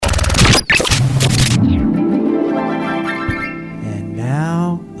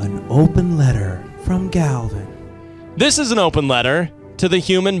open letter from Galvin. This is an open letter to the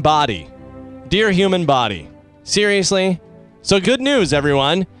human body. Dear human body, seriously? So good news,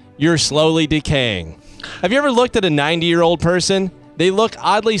 everyone. You're slowly decaying. Have you ever looked at a 90-year-old person? They look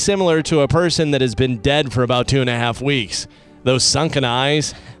oddly similar to a person that has been dead for about 2.5 weeks. Those sunken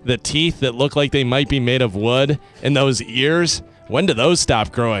eyes, the teeth that look like they might be made of wood, and those ears, when do those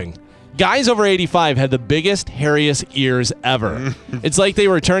stop growing? Guys over 85 had the biggest, hairiest ears ever. It's like they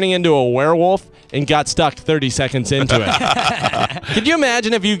were turning into a werewolf and got stuck 30 seconds into it. Could you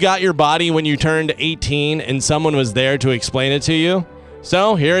imagine if you got your body when you turned 18 and someone was there to explain it to you?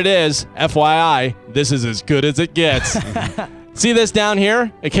 So here it is. FYI, this is as good as it gets. See this down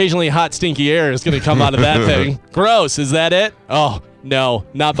here? Occasionally hot, stinky air is going to come out of that thing. Gross, is that it? Oh, no,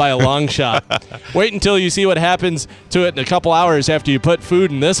 not by a long shot. Wait until you see what happens to it in a couple hours after you put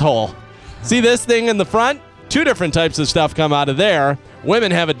food in this hole. See this thing in the front? 2 different types of stuff come out of there.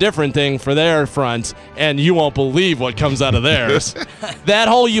 Women have a different thing for their fronts, and you won't believe what comes out of theirs. That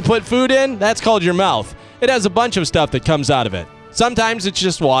hole you put food in, that's called your mouth. It has a bunch of stuff that comes out of it. Sometimes it's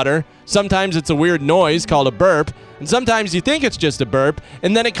just water. Sometimes it's a weird noise called a burp. And sometimes you think it's just a burp,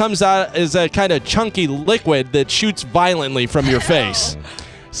 and then it comes out as a kind of chunky liquid that shoots violently from your face.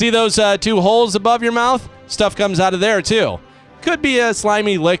 See those 2 holes above your mouth? Stuff comes out of there, too. Could be a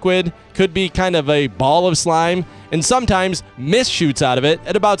slimy liquid, could be kind of a ball of slime, and sometimes mist shoots out of it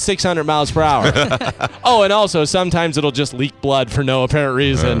at about 600 miles per hour. Oh, and also sometimes it'll just leak blood for no apparent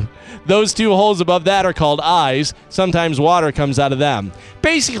reason. Those 2 holes above that are called eyes. Sometimes water comes out of them.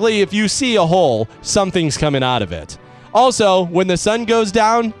 Basically, if you see a hole, something's coming out of it. Also, when the sun goes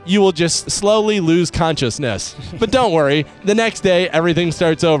down, you will just slowly lose consciousness. But don't worry, the next day, everything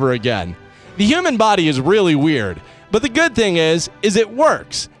starts over again. The human body is really weird, but the good thing is it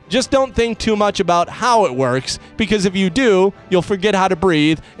works. Just don't think too much about how it works, because if you do, you'll forget how to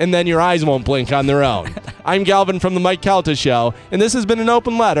breathe, and then your eyes won't blink on their own. I'm Galvin from The Mike Calta Show, and this has been an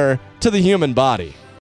open letter to the human body.